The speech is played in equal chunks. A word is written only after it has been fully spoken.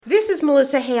is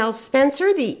Melissa Hales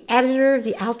Spencer, the editor of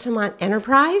the Altamont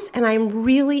Enterprise, and I'm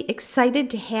really excited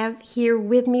to have here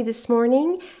with me this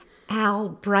morning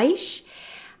Al Breisch.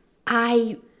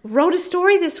 I wrote a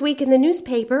story this week in the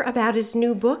newspaper about his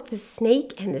new book, The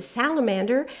Snake and the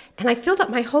Salamander, and I filled up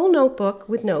my whole notebook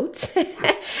with notes.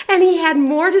 And he had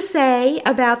more to say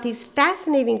about these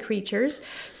fascinating creatures,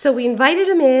 so we invited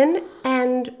him in,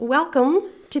 and welcome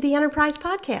to the Enterprise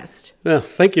Podcast. Well,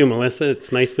 thank you, Melissa.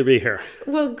 It's nice to be here.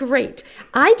 Well, great.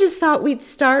 I just thought we'd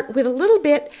start with a little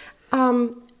bit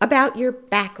about your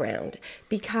background,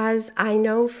 because I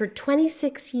know for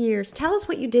 26 years, tell us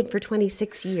what you did for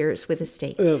 26 years with the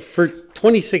state. For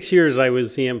 26 years, I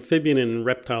was the amphibian and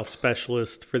reptile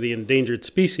specialist for the Endangered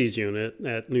Species Unit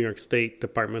at New York State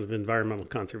Department of Environmental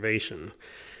Conservation.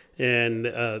 And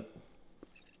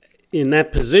in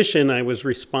that position, I was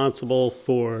responsible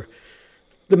for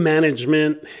the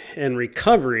management and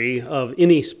recovery of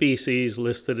any species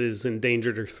listed as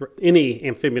endangered or any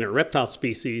amphibian or reptile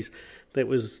species that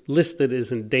was listed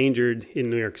as endangered in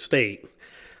New York State.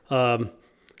 I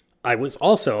was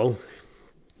also,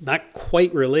 not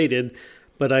quite related,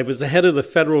 but I was the head of the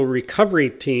federal recovery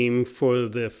team for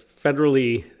the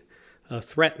federally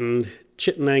threatened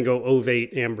Chittenango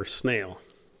ovate amber snail.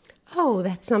 Oh,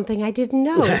 that's something I didn't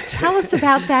know. Tell us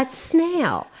about that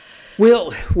snail.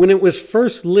 Well, when it was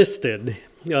first listed,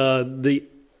 the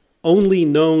only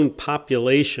known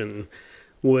population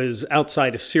was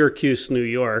outside of Syracuse, New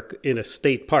York, in a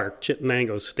state park,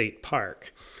 Chittenango State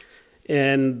Park.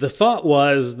 And the thought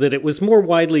was that it was more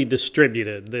widely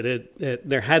distributed, that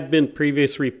there had been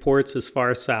previous reports as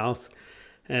far south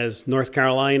as North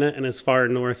Carolina and as far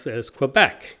north as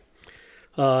Quebec.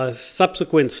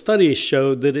 Subsequent studies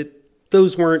showed that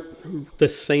those weren't the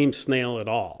same snail at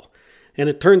all. And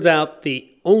it turns out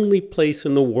the only place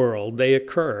in the world they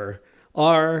occur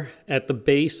are at the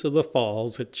base of the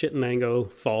falls at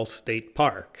Chittenango Falls State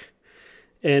Park.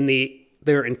 And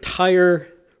their entire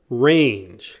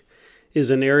range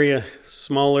is an area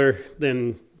smaller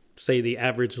than, say, the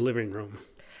average living room.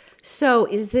 So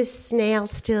is this snail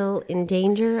still in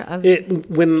danger of...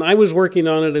 When I was working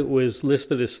on it, it was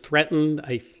listed as threatened.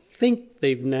 I think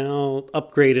they've now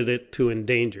upgraded it to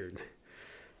endangered.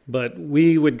 But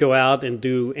we would go out and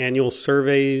do annual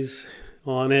surveys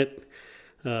on it.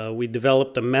 We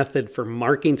developed a method for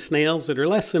marking snails that are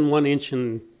less than 1 inch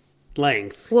in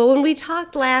length. Well, when we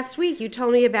talked last week, you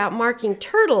told me about marking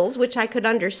turtles, which I could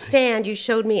understand. You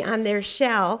showed me on their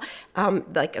shell,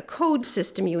 like a code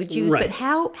system you would use. Right. But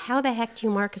how the heck do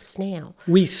you mark a snail?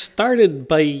 We started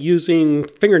by using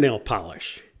fingernail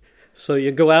polish. So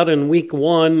you go out in week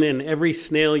 1, and every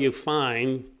snail you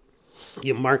find,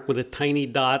 you mark with a tiny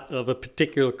dot of a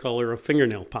particular color of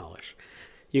fingernail polish.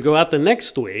 You go out the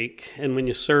next week, and when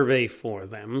you survey for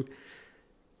them,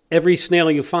 every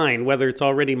snail you find, whether it's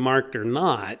already marked or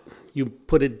not, you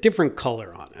put a different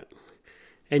color on it.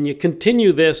 And you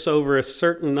continue this over a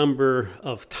certain number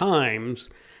of times,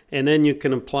 and then you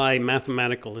can apply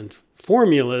mathematical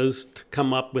formulas to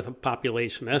come up with a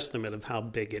population estimate of how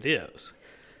big it is.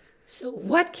 So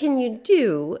what can you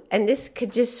do, and this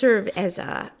could just serve as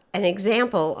an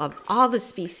example of all the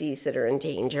species that are in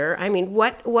danger. I mean,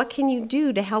 what can you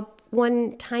do to help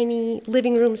one tiny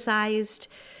living room-sized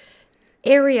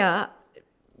area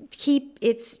keep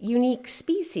its unique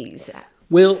species?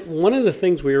 Well, one of the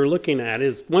things we were looking at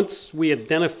is once we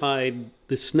identified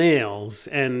the snails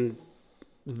and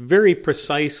very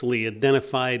precisely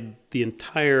identified the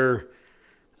entire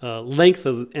length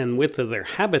and width of their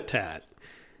habitat,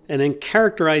 and then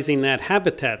characterizing that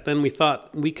habitat, then we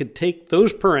thought we could take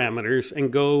those parameters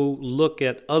and go look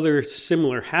at other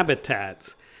similar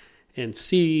habitats and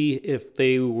see if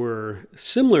they were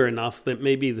similar enough that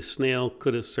maybe the snail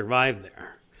could have survived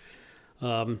there.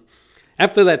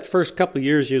 After that first couple of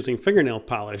years using fingernail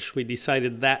polish, we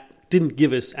decided that didn't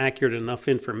give us accurate enough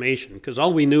information, because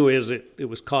all we knew is it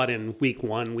was caught in week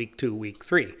 1, week 2, week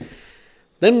 3.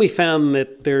 Then we found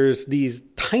that there's these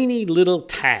tiny little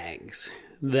tags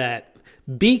that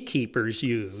beekeepers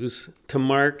use to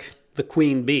mark the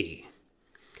queen bee.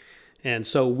 And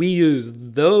so we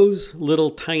used those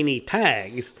little tiny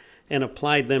tags and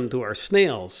applied them to our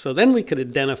snails. So then we could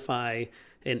identify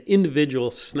an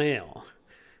individual snail,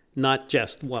 not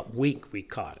just what week we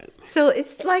caught it. So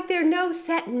it's like there are no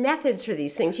set methods for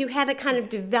these things. You had to kind of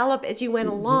develop as you went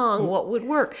along what would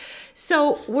work.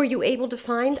 So were you able to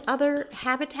find other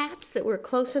habitats that were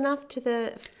close enough to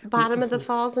the bottom of the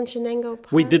falls in Chittenango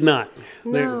Park? We did not.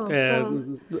 No.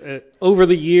 Over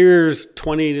the years,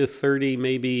 20 to 30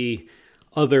 maybe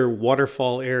other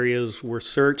waterfall areas were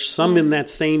searched, some in that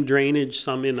same drainage,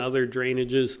 some in other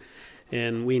drainages.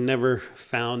 and we never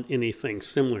found anything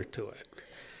similar to it.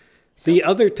 The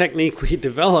other technique we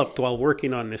developed while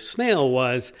working on this snail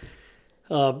was,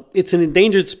 it's an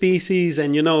endangered species,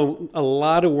 and a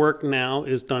lot of work now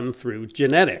is done through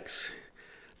genetics.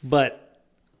 But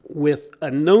with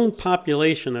a known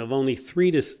population of only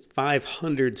 300 to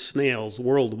 500 snails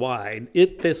worldwide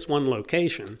at this one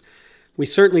location, we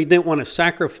certainly didn't want to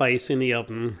sacrifice any of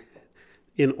them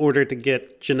in order to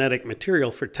get genetic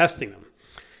material for testing them.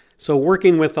 So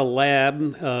working with a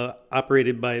lab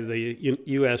operated by the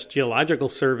U.S. Geological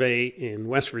Survey in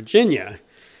West Virginia,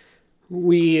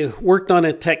 we worked on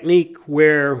a technique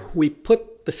where we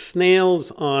put the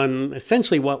snails on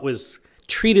essentially what was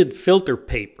treated filter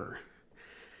paper.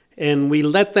 And we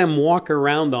let them walk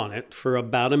around on it for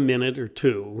about a minute or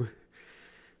two.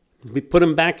 We put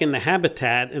them back in the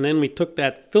habitat, and then we took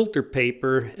that filter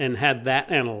paper and had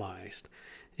that analyzed.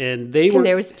 And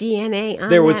there was DNA on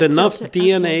There was that enough filter.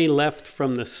 DNA left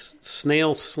from the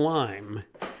snail slime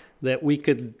that we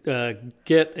could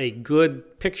get a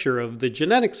good picture of the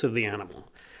genetics of the animal.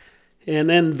 And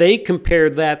then they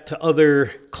compared that to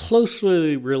other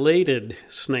closely related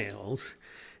snails,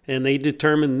 and they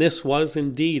determined this was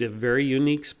indeed a very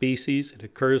unique species. It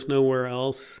occurs nowhere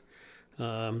else.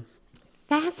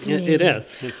 Fascinating. It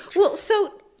is. Well,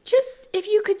 so just if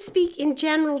you could speak in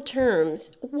general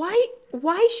terms,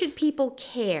 why should people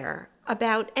care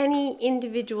about any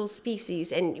individual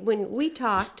species? And when we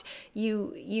talked,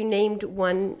 you named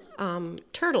one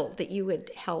turtle that you had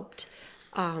helped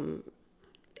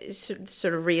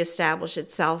sort of reestablish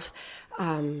itself.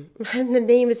 And the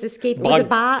name is escaping. Was it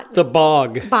Bog? The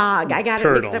bog. Bog. I got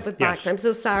turtle. it mixed up with Bog. Yes. I'm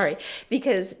so sorry,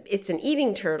 because it's an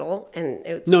eating turtle, and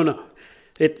it's No.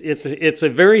 It's a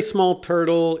very small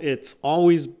turtle. It's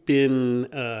always been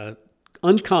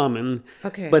uncommon.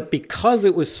 Okay. But because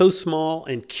it was so small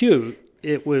and cute,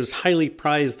 it was highly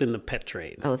prized in the pet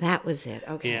trade. Oh, that was it.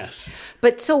 Okay. Yes.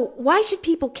 But so why should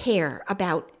people care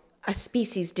about a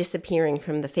species disappearing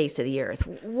from the face of the earth?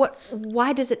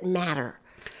 Why does it matter?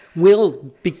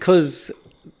 Well, because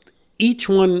each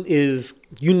one is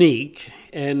unique,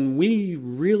 and we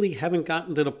really haven't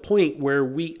gotten to the point where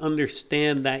we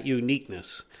understand that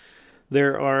uniqueness.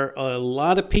 There are a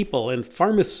lot of people, and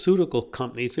pharmaceutical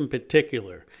companies in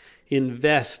particular,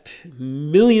 invest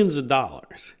millions of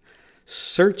dollars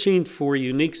searching for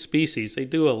unique species. They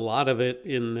do a lot of it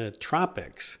in the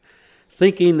tropics,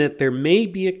 thinking that there may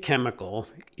be a chemical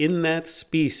in that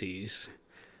species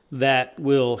that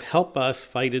will help us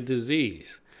fight a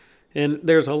disease. And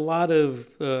there's a lot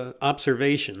of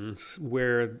observations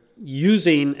where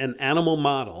using an animal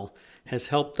model has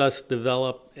helped us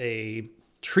develop a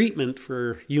treatment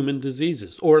for human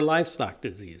diseases or livestock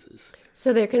diseases.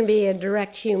 So there can be a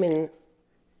direct human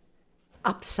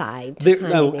upside to finding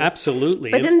No, these.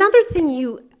 absolutely. But another thing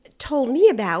you told me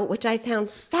about, which I found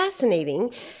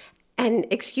fascinating, and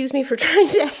excuse me for trying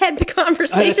to head the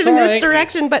conversation in this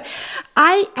direction, but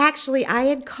Al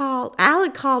had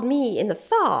called me in the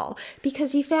fall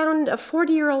because he found a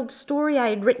 40-year-old story I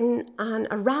had written on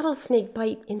a rattlesnake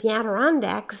bite in the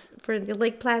Adirondacks for the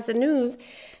Lake Placid News,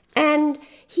 and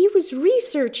he was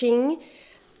researching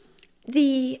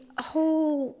the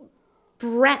whole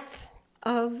breadth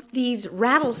of these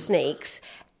rattlesnakes.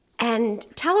 And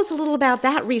tell us a little about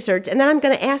that research. And then I'm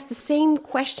going to ask the same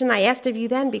question I asked of you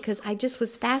then, because I just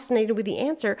was fascinated with the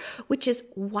answer, which is,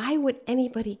 why would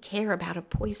anybody care about a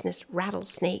poisonous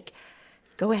rattlesnake?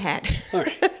 Go ahead. All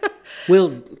right.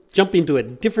 Well, jumping to a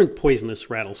different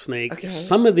poisonous rattlesnake, Okay.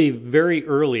 Some of the very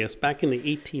earliest, back in the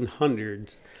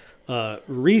 1800s,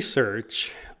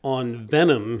 research on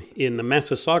venom in the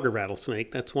Massasauga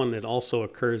rattlesnake, that's one that also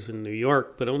occurs in New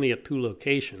York, but only at 2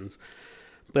 locations.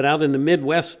 But out in the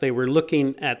Midwest, they were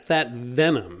looking at that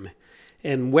venom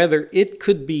and whether it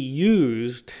could be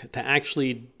used to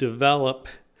actually develop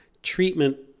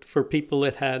treatment for people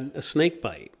that had a snake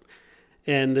bite.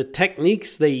 And the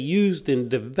techniques they used in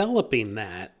developing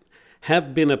that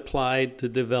have been applied to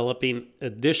developing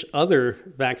other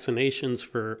vaccinations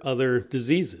for other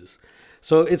diseases.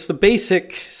 So it's the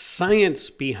basic science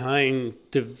behind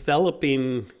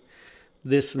developing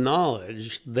this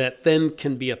knowledge that then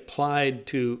can be applied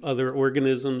to other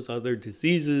organisms, other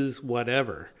diseases,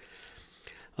 whatever.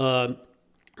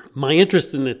 My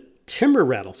interest in the timber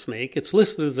rattlesnake, it's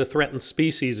listed as a threatened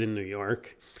species in New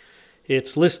York.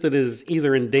 It's listed as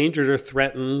either endangered or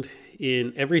threatened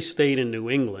in every state in New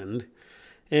England,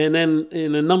 and then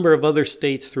in a number of other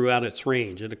states throughout its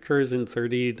range. It occurs in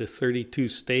 30 to 32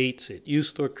 states. It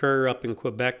used to occur up in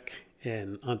Quebec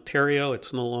and Ontario.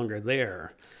 It's no longer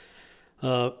there.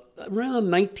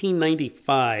 Around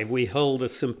 1995, we held a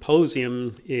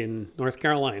symposium in North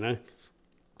Carolina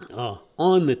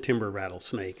on the timber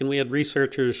rattlesnake. And we had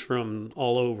researchers from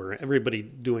all over, everybody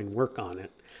doing work on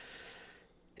it.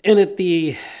 And at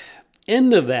the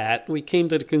end of that, we came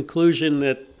to the conclusion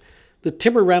that the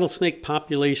timber rattlesnake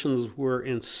populations were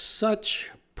in such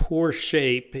poor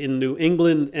shape in New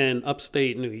England and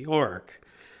upstate New York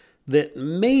that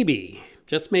maybe,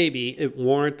 just maybe, it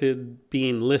warranted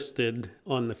being listed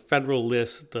on the federal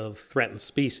list of threatened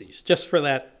species, just for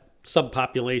that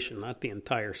subpopulation, not the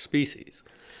entire species.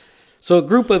 So a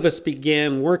group of us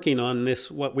began working on this,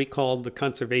 what we called the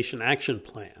Conservation Action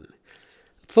Plan,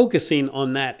 focusing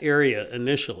on that area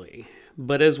initially.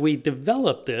 But as we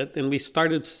developed it and we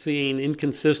started seeing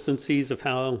inconsistencies of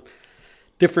how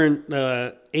different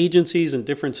agencies in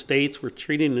different states were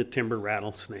treating the timber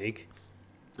rattlesnake,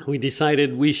 we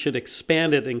decided we should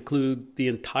expand it to include the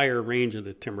entire range of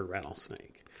the timber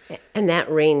rattlesnake. And that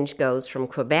range goes from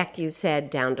Quebec, you said,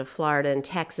 down to Florida and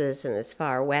Texas and as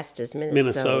far west as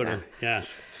Minnesota.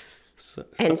 Yes.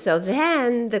 So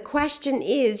then the question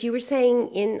is, you were saying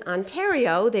in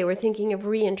Ontario they were thinking of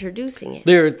reintroducing it.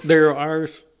 There are,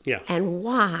 yes. And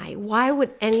why? Why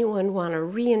would anyone want to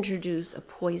reintroduce a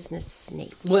poisonous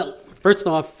snake? Well, first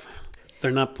off,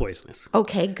 they're not poisonous.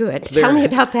 Okay, good. Tell me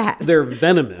about that. They're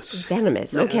venomous.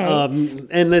 Venomous, okay.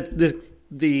 And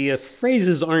the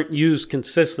phrases aren't used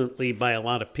consistently by a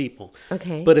lot of people.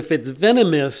 Okay. But if it's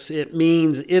venomous, it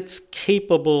means it's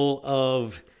capable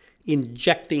of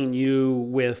injecting you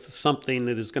with something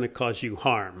that is going to cause you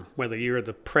harm, whether you're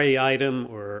the prey item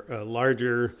or a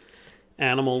larger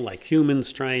animal like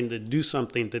humans trying to do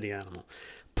something to the animal.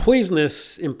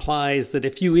 Poisonous implies that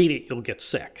if you eat it, you'll get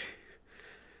sick.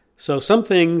 So some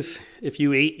things, if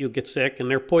you eat, you'll get sick, and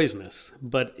they're poisonous.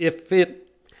 But if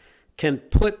it can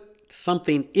put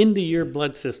something into your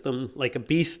blood system, like a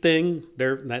bee sting,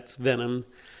 that's venom,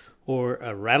 or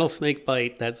a rattlesnake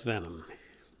bite, that's venom.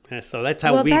 So that's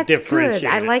how we differentiate.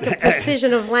 Good. I like a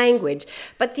precision of language.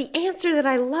 But the answer that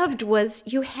I loved was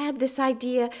you had this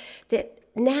idea that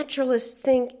naturalists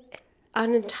think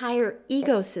an entire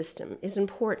ecosystem is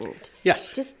important.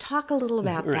 Yes. Just talk a little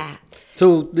about that.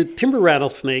 So the timber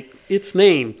rattlesnake, its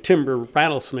name, timber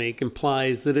rattlesnake,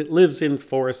 implies that it lives in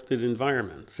forested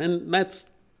environments. And that's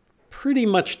pretty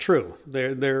much true.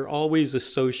 They're always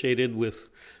associated with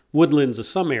woodlands of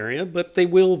some area, but they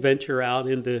will venture out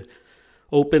into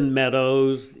open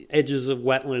meadows, edges of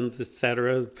wetlands,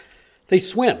 etc. They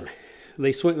swim.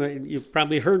 You've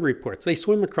probably heard reports. They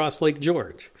swim across Lake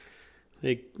George.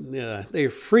 They're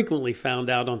frequently found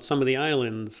out on some of the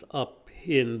islands up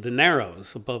in the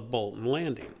Narrows above Bolton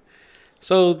Landing.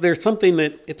 So there's something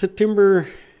that it's a timber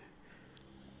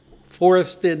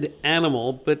forested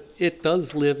animal, but it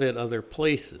does live at other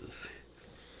places.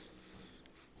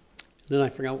 Then I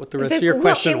forgot what the rest of your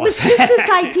question was. It was just this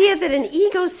idea that an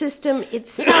ecosystem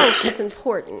itself is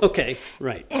important. Okay,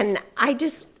 right. And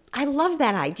I love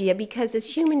that idea because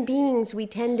as human beings, we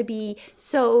tend to be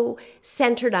so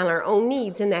centered on our own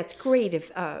needs, and that's great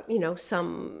if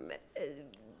some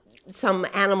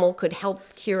animal could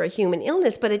help cure a human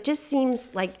illness. But it just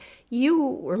seems like you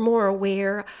were more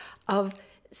aware of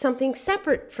something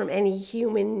separate from any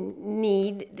human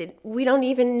need that we don't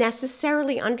even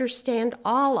necessarily understand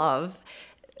all of,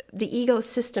 the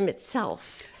ecosystem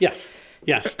itself. Yes.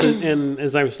 And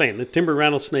as I was saying, the timber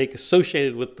rattlesnake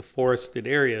associated with the forested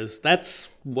areas, that's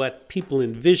what people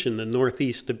envision the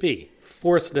Northeast to be,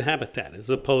 forested habitat, as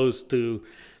opposed to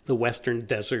the western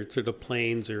deserts or the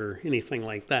plains or anything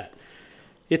like that.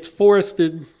 It's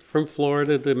forested from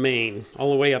Florida to Maine, all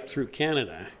the way up through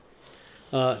Canada.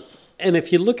 And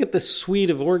if you look at the suite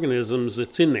of organisms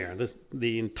that's in there,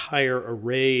 the entire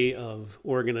array of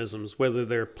organisms, whether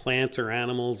they're plants or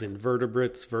animals,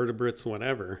 invertebrates, vertebrates,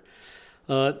 whatever,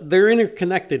 they're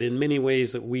interconnected in many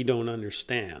ways that we don't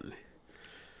understand.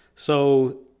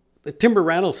 So the timber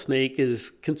rattlesnake is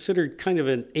considered kind of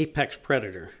an apex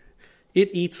predator.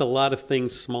 It eats a lot of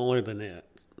things smaller than it.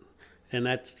 And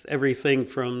that's everything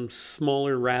from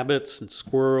smaller rabbits and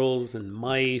squirrels and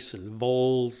mice and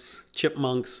voles,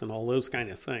 chipmunks, and all those kind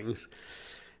of things.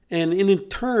 And in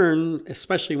turn,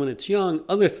 especially when it's young,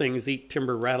 other things eat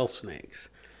timber rattlesnakes.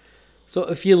 So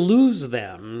if you lose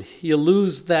them, you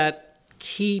lose that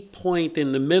key point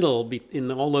in the middle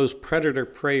in all those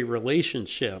predator-prey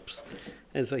relationships.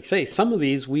 As I say, some of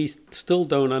these we still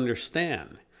don't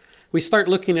understand. We start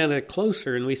looking at it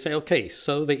closer and we say, okay,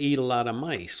 so they eat a lot of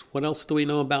mice. What else do we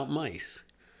know about mice?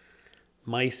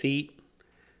 Mice eat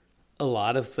a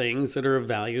lot of things that are of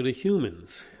value to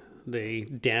humans. They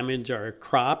damage our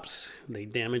crops. They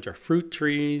damage our fruit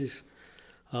trees.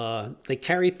 They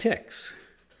carry ticks.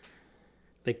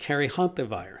 They carry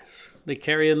hantavirus. They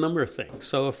carry a number of things.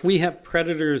 So if we have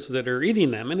predators that are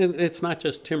eating them, and it's not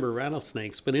just timber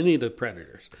rattlesnakes, but any of the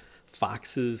predators,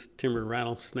 foxes, timber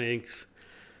rattlesnakes,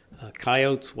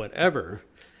 coyotes, whatever,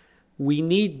 we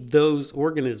need those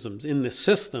organisms in the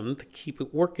system to keep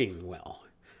it working well.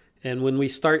 And when we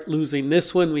start losing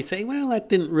this one, we say, well, that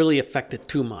didn't really affect it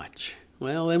too much.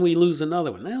 Well, then we lose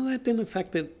another one. Well, that didn't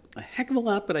affect it a heck of a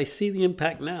lot, but I see the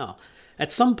impact now.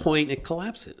 At some point, it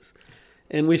collapses.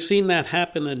 And we've seen that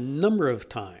happen a number of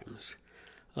times.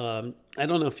 I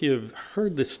don't know if you've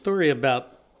heard the story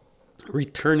about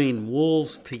returning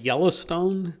wolves to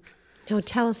Yellowstone. No,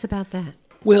 tell us about that.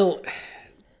 Well,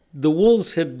 the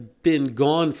wolves had been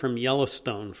gone from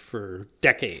Yellowstone for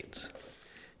decades.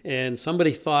 And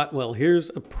somebody thought, well, here's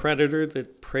a predator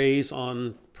that preys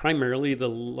on primarily the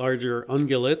larger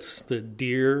ungulates, the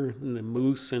deer and the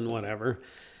moose and whatever.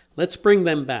 Let's bring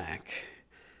them back.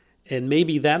 And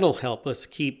maybe that'll help us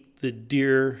keep the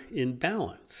deer in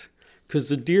balance. Because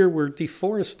the deer were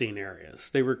deforesting areas.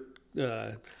 They were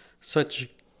such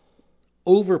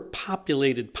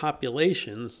overpopulated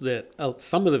populations that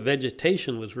some of the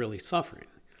vegetation was really suffering.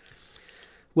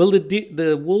 Well,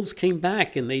 the wolves came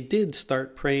back and they did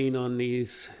start preying on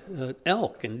these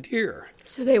elk and deer.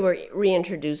 So they were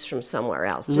reintroduced from somewhere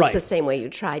else, just the same way you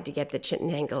tried to get the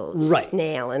Chittenden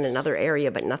snail in another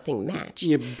area, but nothing matched.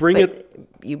 You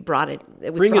was brought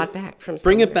back from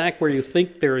somewhere. Bring it back where you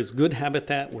think there is good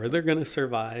habitat, where they're going to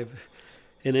survive.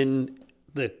 And then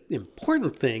the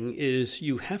important thing is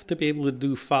you have to be able to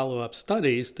do follow-up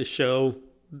studies to show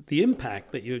the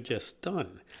impact that you've just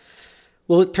done.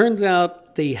 Well, it turns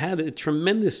out they had a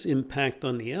tremendous impact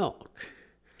on the elk,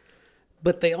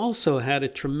 but they also had a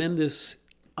tremendous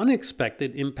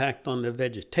unexpected impact on the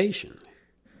vegetation.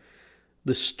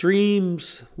 The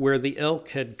streams where the elk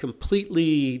had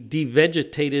completely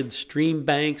devegetated stream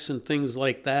banks and things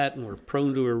like that and were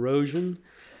prone to erosion,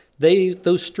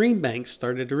 those stream banks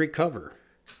started to recover,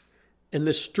 and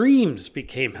the streams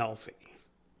became healthy.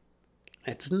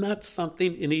 It's not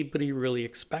something anybody really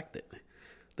expected.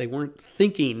 They weren't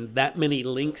thinking that many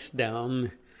links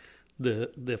down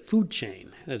the food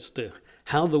chain as to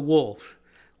how the wolf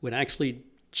would actually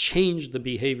change the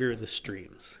behavior of the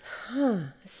streams.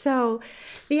 So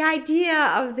the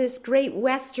idea of this great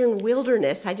western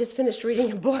wilderness, I just finished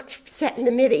reading a book set in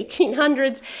the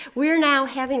mid-1800s. We're now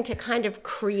having to kind of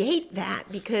create that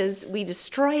because we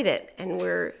destroyed it and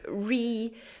we're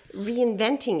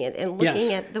reinventing it and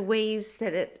looking at the ways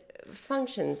that it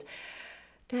functions.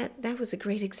 That was a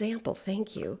great example.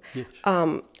 Thank you. Yes.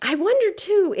 I wonder,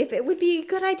 too, if it would be a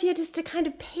good idea just to kind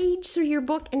of page through your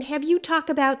book and have you talk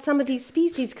about some of these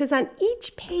species, because on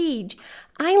each page,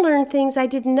 I learned things I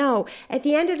didn't know. At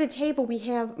the end of the table, we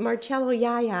have Marcello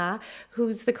Yaya,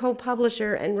 who's the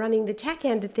co-publisher and running the tech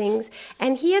end of things,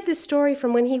 and he had this story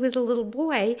from when he was a little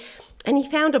boy, and he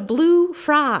found a blue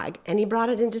frog, and he brought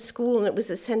it into school, and it was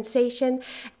a sensation.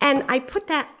 And I put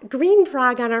that green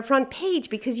frog on our front page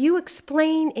because you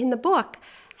explain in the book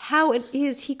how it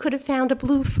is he could have found a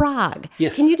blue frog.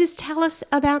 Yes. Can you just tell us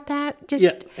about that?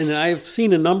 Yeah, and I've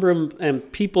seen a number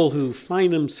of people who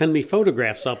find them send me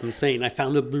photographs of them saying, I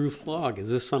found a blue frog.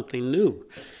 Is this something new?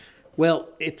 Well,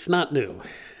 it's not new.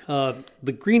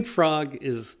 The green frog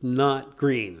is not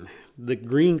green. The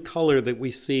green color that we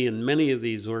see in many of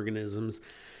these organisms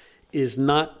is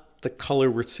not the color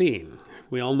we're seeing.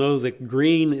 We all know that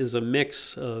green is a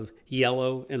mix of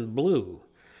yellow and blue.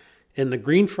 And the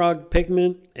green frog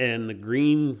pigment and the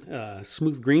green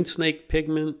smooth green snake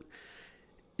pigment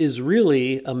is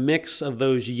really a mix of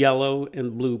those yellow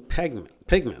and blue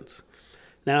pigments.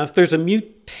 Now, if there's a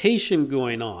mutation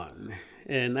going on,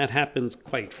 and that happens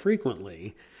quite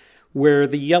frequently, where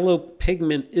the yellow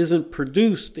pigment isn't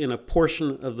produced in a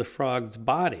portion of the frog's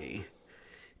body,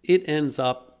 it ends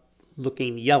up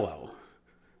looking yellow.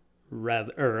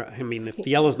 If the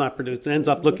yellow's not produced, it ends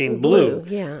up looking blue.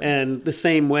 Yeah. And the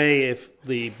same way, if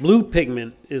the blue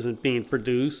pigment isn't being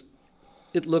produced,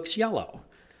 it looks yellow.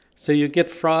 So you get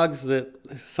frogs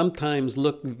that sometimes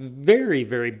look very,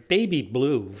 very baby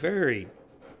blue, very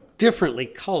differently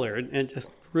colored, and just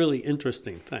really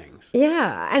interesting things.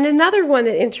 Yeah, and another one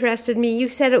that interested me, you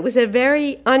said it was a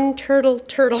very unturtle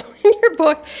turtle in your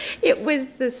book. It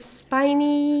was the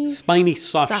spiny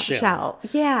soft shell.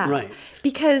 Yeah. Right.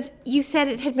 Because you said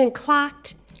it had been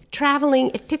clocked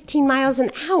traveling at 15 miles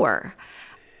an hour.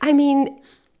 I mean,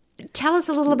 tell us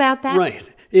a little about that. Right.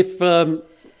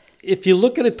 If you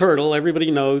look at a turtle,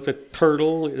 everybody knows a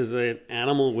turtle is an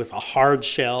animal with a hard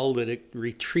shell that it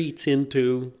retreats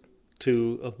into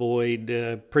to avoid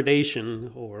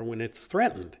predation or when it's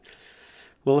threatened.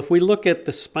 Well, if we look at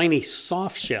the spiny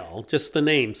soft shell, just the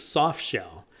name soft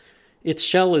shell, its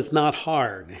shell is not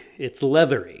hard. It's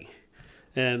leathery.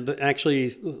 And actually,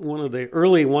 one of the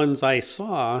early ones I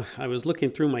saw, I was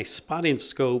looking through my spotting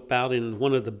scope out in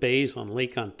one of the bays on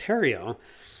Lake Ontario,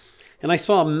 and I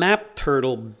saw a map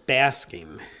turtle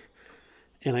basking.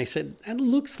 And I said, that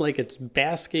looks like it's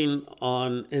basking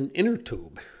on an inner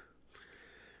tube.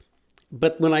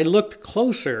 But when I looked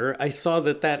closer, I saw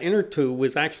that that inner tube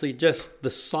was actually just the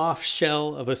soft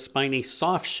shell of a spiny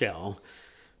soft shell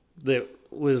that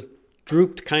was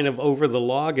drooped kind of over the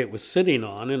log it was sitting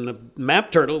on, and the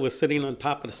map turtle was sitting on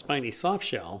top of the spiny soft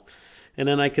shell. And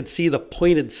then I could see the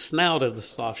pointed snout of the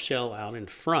soft shell out in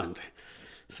front.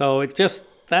 So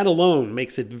that alone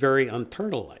makes it very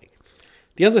unturtle-like.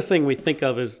 The other thing we think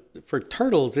of is for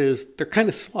turtles is they're kind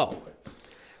of slow.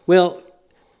 Well,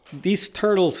 these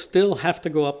turtles still have to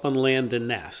go up on land to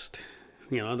nest.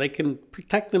 They can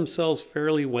protect themselves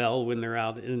fairly well when they're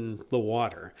out in the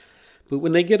water. But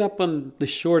when they get up on the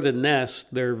shore to nest,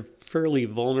 they're fairly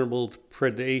vulnerable to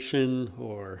predation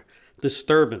or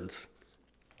disturbance.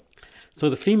 So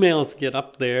the females get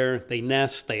up there, they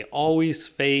nest, they always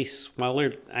face, while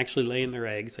they're actually laying their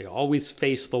eggs, they always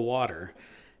face the water.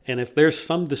 And if there's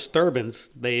some disturbance,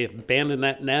 they abandon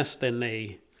that nest and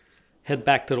they head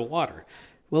back to the water.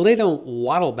 Well, they don't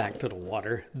waddle back to the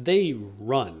water, they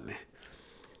run.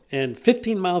 And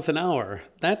 15 miles an hour,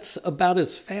 that's about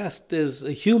as fast as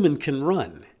a human can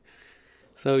run.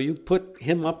 So you put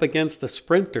him up against a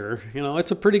sprinter,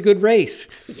 it's a pretty good race.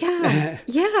 Yeah,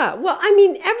 yeah. Well,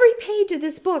 every page of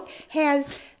this book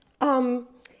has,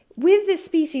 with this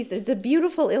species, there's a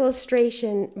beautiful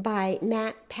illustration by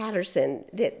Matt Patterson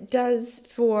that does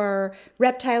for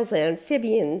reptiles and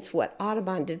amphibians what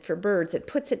Audubon did for birds. It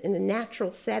puts it in a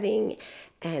natural setting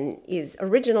and is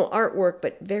original artwork,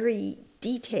 but very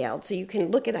detailed, so you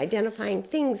can look at identifying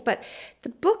things. But the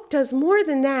book does more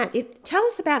than that. Tell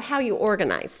us about how you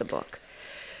organize the book.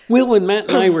 Well, when Matt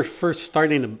and I were first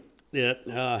starting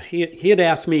it, he had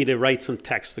asked me to write some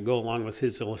text to go along with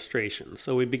his illustrations.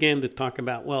 So we began to talk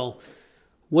about,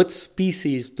 what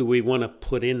species do we want to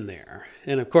put in there?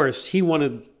 And of course, he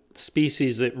wanted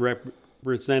species that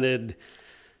represented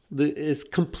as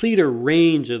complete a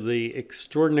range of the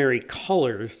extraordinary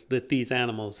colors that these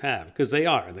animals have, because they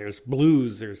are. There's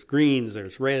blues, there's greens,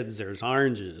 there's reds, there's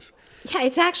oranges. Yeah,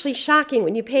 it's actually shocking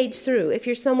when you page through. If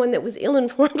you're someone that was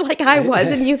ill-informed like I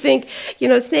was, and you think,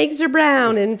 snakes are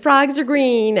brown and frogs are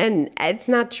green, and it's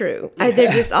not true. They're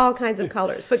just all kinds of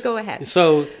colors. But go ahead.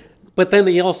 But then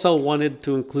he also wanted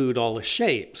to include all the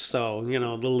shapes. So,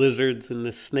 the lizards and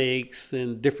the snakes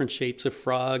and different shapes of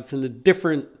frogs and the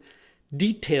different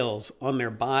details on their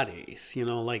bodies,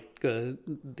 like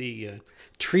the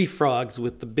tree frogs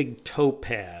with the big toe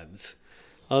pads,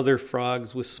 other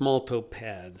frogs with small toe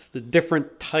pads, the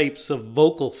different types of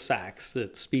vocal sacs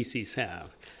that species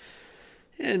have.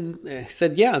 And I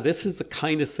said, this is the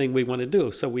kind of thing we want to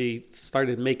do. So we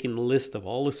started making a list of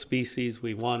all the species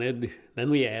we wanted. Then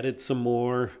we added some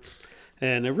more.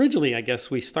 And originally, I guess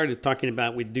we started talking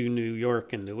about we'd do New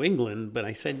York and New England. But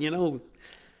I said,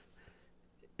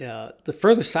 the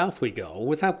further south we go,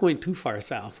 without going too far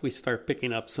south, we start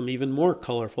picking up some even more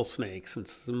colorful snakes and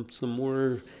some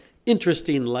more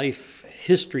interesting life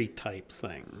history type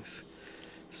things.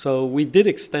 So we did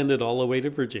extend it all the way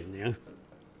to Virginia,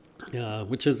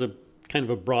 which is a kind of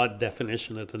a broad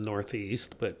definition of the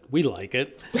Northeast, but we like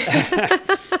it.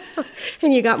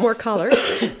 And you got more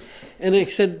colors. And I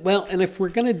said, and if we're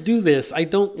going to do this, I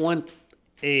don't want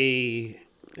a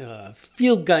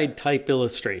field guide type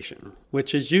illustration,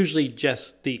 which is usually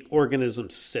just the organism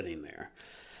sitting there.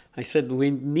 I said we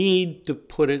need to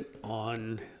put it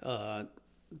on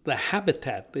the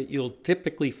habitat that you'll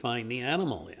typically find the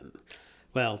animal in.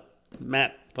 Well,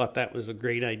 Matt thought that was a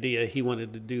great idea. He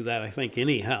wanted to do that, I think,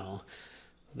 anyhow.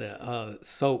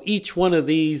 So each one of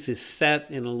these is set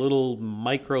in a little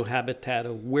micro habitat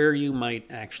of where you might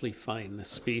actually find the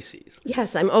species.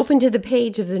 Yes, I'm open to the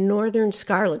page of the northern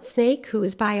scarlet snake, who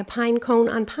is by a pine cone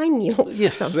on pine needles.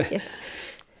 Yes. So, yeah.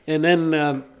 And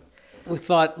then we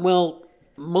thought,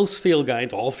 most field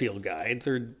guides, all field guides,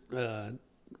 are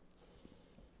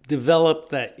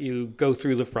developed that you go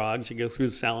through the frogs, you go through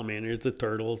the salamanders, the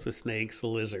turtles, the snakes, the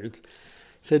lizards.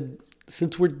 Said,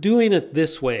 since we're doing it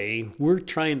this way, we're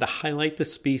trying to highlight the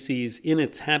species in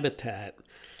its habitat.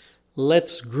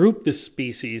 Let's group the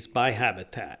species by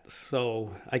habitat.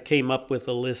 So I came up with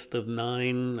a list of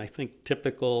 9, I think,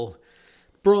 typical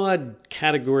broad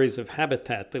categories of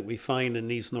habitat that we find in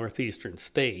these northeastern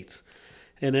states.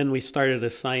 And then we started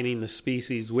assigning the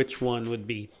species which one would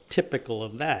be typical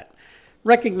of that.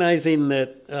 recognizing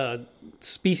that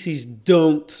species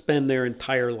don't spend their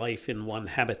entire life in one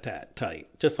habitat type.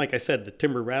 Just like I said, the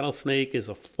timber rattlesnake is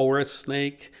a forest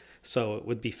snake, so it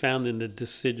would be found in the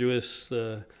deciduous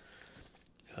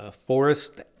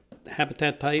forest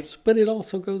habitat types, but it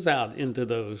also goes out into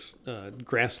those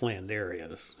grassland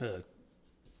areas,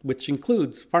 which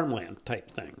includes farmland type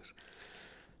things.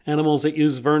 Animals that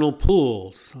use vernal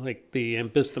pools, like the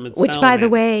Ambystomid Which, salamander. by the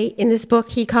way, in this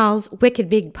book, he calls wicked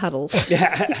big puddles.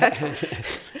 Yeah.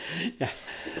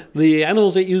 The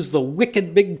animals that use the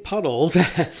wicked big puddles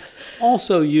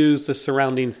also use the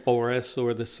surrounding forests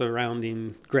or the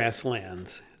surrounding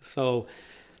grasslands. So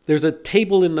there's a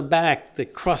table in the back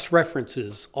that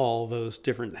cross-references all those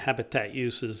different habitat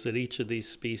uses that each of these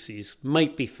species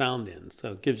might be found in.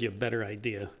 So it gives you a better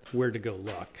idea where to go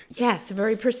look. Yes, a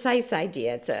very precise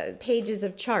idea. It's pages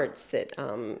of charts that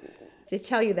they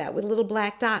tell you that with little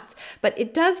black dots. But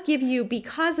it does give you,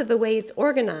 because of the way it's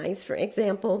organized, for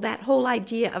example, that whole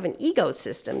idea of an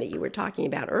ecosystem that you were talking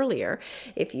about earlier.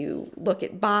 If you look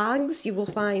at bogs, you will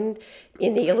find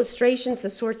in the illustrations the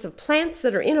sorts of plants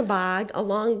that are in a bog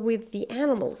along with the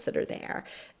animals that are there.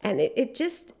 And it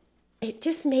just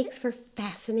makes for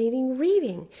fascinating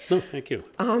reading. No, thank you.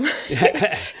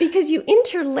 Because you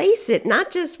interlace it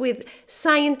not just with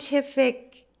scientific.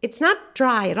 It's not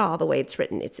dry at all the way it's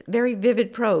written. It's very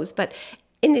vivid prose. But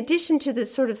in addition to the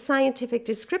sort of scientific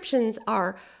descriptions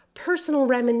are personal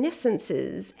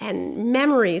reminiscences and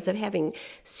memories of having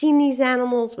seen these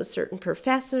animals with certain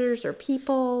professors or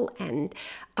people. And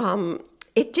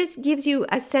it just gives you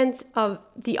a sense of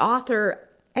the author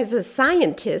as a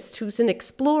scientist who's an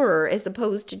explorer as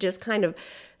opposed to just kind of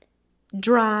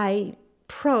dry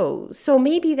prose. So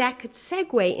maybe that could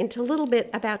segue into a little bit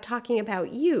about talking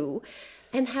about you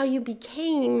and how you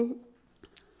became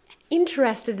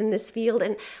interested in this field.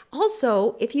 And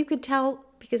also, if you could tell,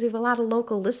 because we have a lot of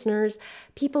local listeners,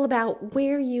 people about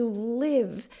where you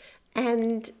live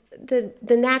and the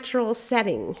natural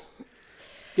setting.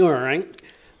 All right.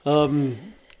 Well,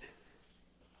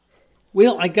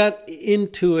 I got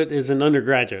into it as an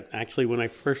undergraduate. Actually, when I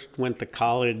first went to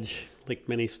college, like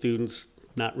many students,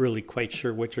 not really quite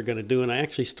sure what you're going to do. And I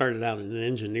actually started out in an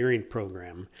engineering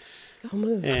program. Oh,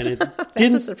 move. And it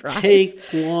didn't take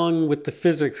long with the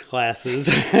physics classes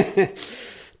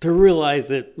to realize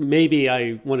that maybe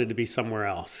I wanted to be somewhere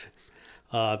else.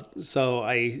 So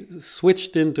I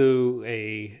switched into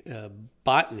a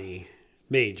botany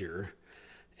major,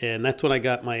 and that's what I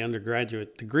got my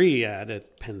undergraduate degree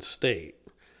at Penn State.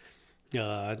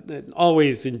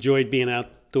 Always enjoyed being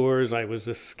outdoors. I was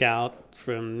a scout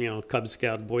from, Cub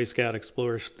Scout, Boy Scout,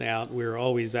 Explorer Scout. We were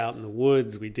always out in the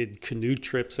woods. We did canoe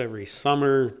trips every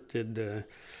summer, did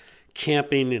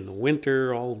camping in the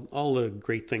winter, all the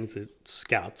great things that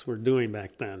scouts were doing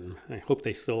back then. I hope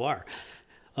they still are.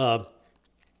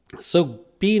 So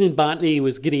being in botany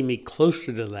was getting me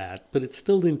closer to that, but it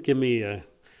still didn't give me a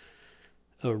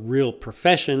real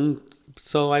profession.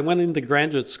 So I went into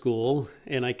graduate school,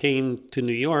 and I came to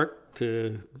New York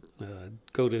to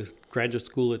go to graduate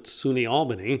school at SUNY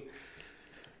Albany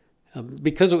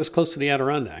because it was close to the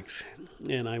Adirondacks.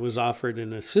 And I was offered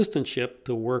an assistantship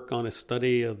to work on a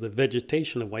study of the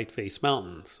vegetation of Whiteface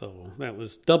Mountain. So that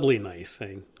was doubly nice,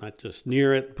 not just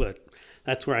near it, but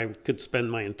that's where I could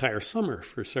spend my entire summer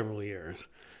for several years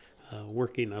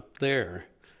working up there.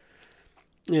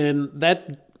 And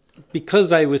that,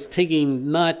 because I was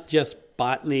taking not just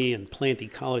botany and plant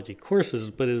ecology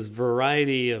courses, but as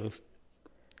variety of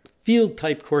field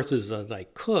type courses as I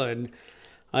could,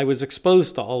 I was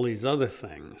exposed to all these other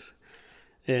things.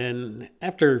 And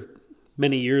after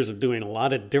many years of doing a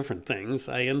lot of different things,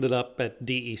 I ended up at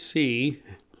DEC.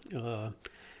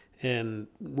 And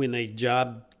when a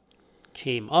job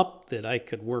came up that I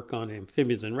could work on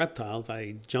amphibians and reptiles,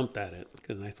 I jumped at it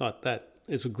because I thought that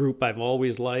is a group I've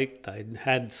always liked. I'd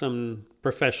had some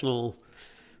professional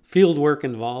field work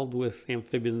involved with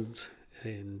amphibians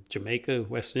in Jamaica,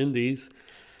 West Indies.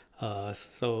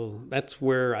 So that's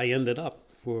where I ended up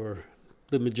for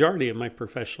the majority of my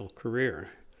professional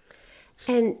career.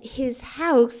 And his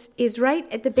house is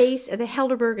right at the base of the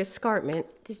Helderberg Escarpment,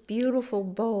 this beautiful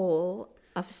bowl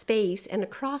of space, and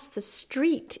across the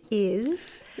street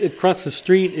is... Across the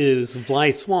street is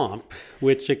Vly Swamp,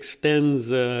 which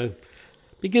extends...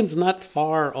 begins not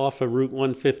far off of Route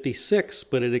 156,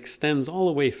 but it extends all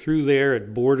the way through there.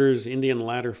 It borders Indian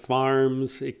Ladder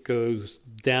Farms. It goes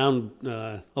down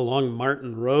along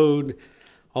Martin Road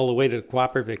all the way to the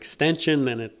Cooperative Extension.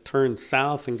 Then it turns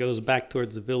south and goes back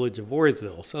towards the village of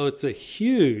Voorheesville. So it's a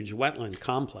huge wetland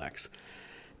complex.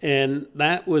 And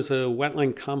that was a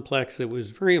wetland complex that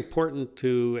was very important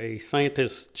to a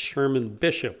scientist, Sherman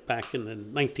Bishop, back in the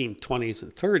 1920s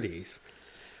and 30s,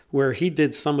 where he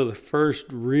did some of the first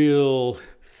real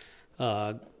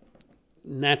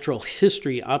natural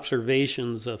history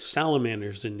observations of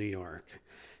salamanders in New York.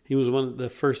 He was one of the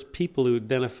first people who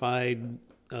identified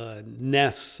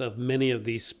nests of many of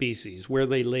these species, where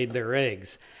they laid their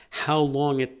eggs, how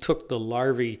long it took the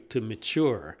larvae to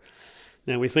mature.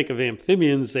 Now, we think of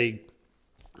amphibians, they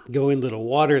go into the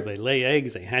water, they lay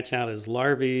eggs, they hatch out as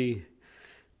larvae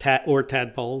or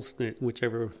tadpoles,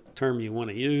 whichever term you want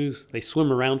to use. They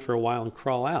swim around for a while and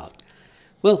crawl out.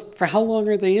 Well, for how long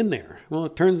are they in there? Well,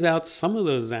 it turns out some of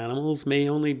those animals may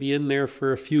only be in there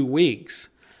for a few weeks.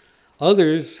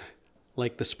 Others,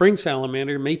 like the spring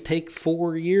salamander, may take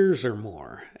 4 years or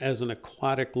more as an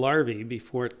aquatic larvae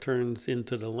before it turns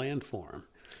into the land form.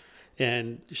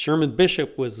 And Sherman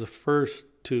Bishop was the first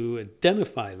to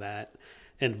identify that.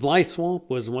 And Bly Swamp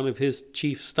was one of his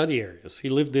chief study areas. He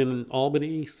lived in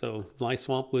Albany, so Bly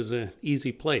Swamp was an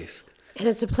easy place. And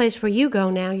it's a place where you go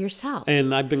now yourself.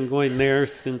 And I've been going there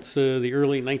since the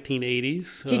early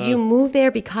 1980s. Did you move there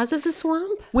because of the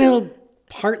swamp? Well,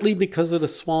 partly because of the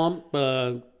swamp,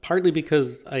 partly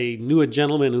because I knew a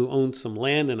gentleman who owned some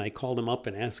land, and I called him up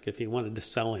and asked if he wanted to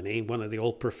sell any, one of the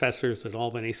old professors at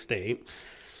Albany State.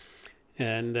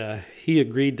 And he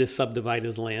agreed to subdivide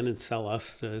his land and sell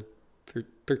us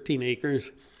 13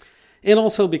 acres. And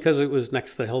also because it was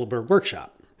next to the Helderberg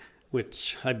Workshop,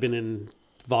 which I've been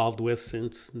involved with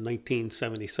since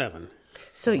 1977.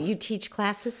 So you teach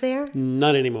classes there?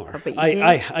 Not anymore. Oh, but you did?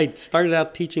 I started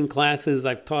out teaching classes.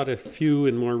 I've taught a few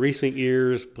in more recent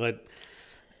years, but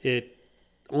it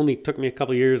only took me a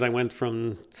couple of years. I went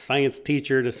from science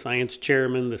teacher to science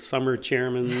chairman to summer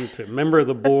chairman to member of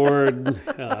the board,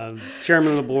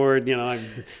 chairman of the board.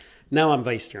 Now I'm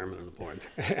vice chairman of the board.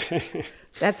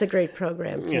 That's a great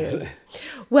program, too. Yes.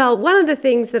 Well, one of the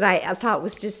things that I thought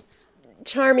was just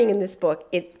charming in this book,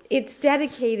 it's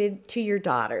dedicated to your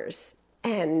daughters.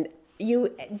 And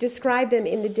you describe them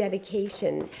in the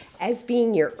dedication as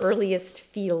being your earliest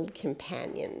field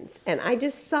companions. And I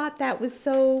just thought that was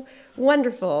so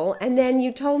wonderful. And then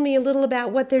you told me a little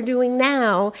about what they're doing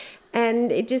now,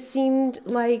 and it just seemed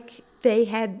like they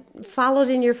had followed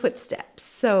in your footsteps.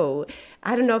 So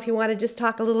I don't know if you want to just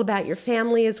talk a little about your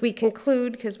family as we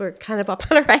conclude, because we're kind of up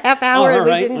on our half hour. All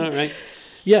right.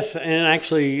 Yes, and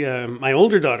actually, my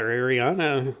older daughter,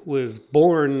 Ariana, was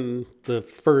born the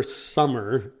first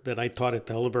summer that I taught at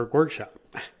the Helderberg Workshop.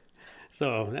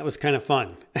 So that was kind of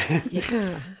fun.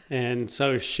 Yeah. And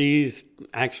so she's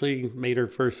actually made her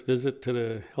first visit to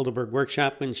the Helderberg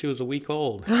Workshop when she was a week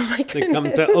old. Oh, my goodness. They come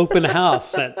to open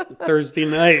house that Thursday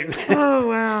night. Oh,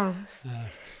 wow.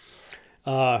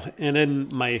 And then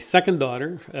my second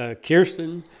daughter,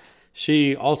 Kirsten,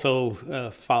 she also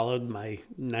followed my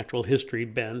natural history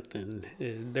bent, and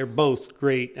they're both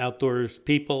great outdoors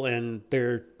people, and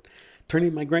they're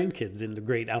turning my grandkids into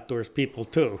great outdoors people,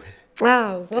 too.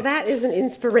 Oh, well, that is an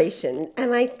inspiration.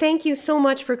 And I thank you so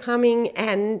much for coming,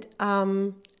 and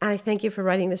I thank you for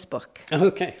writing this book.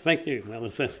 Okay, thank you,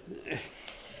 Melissa.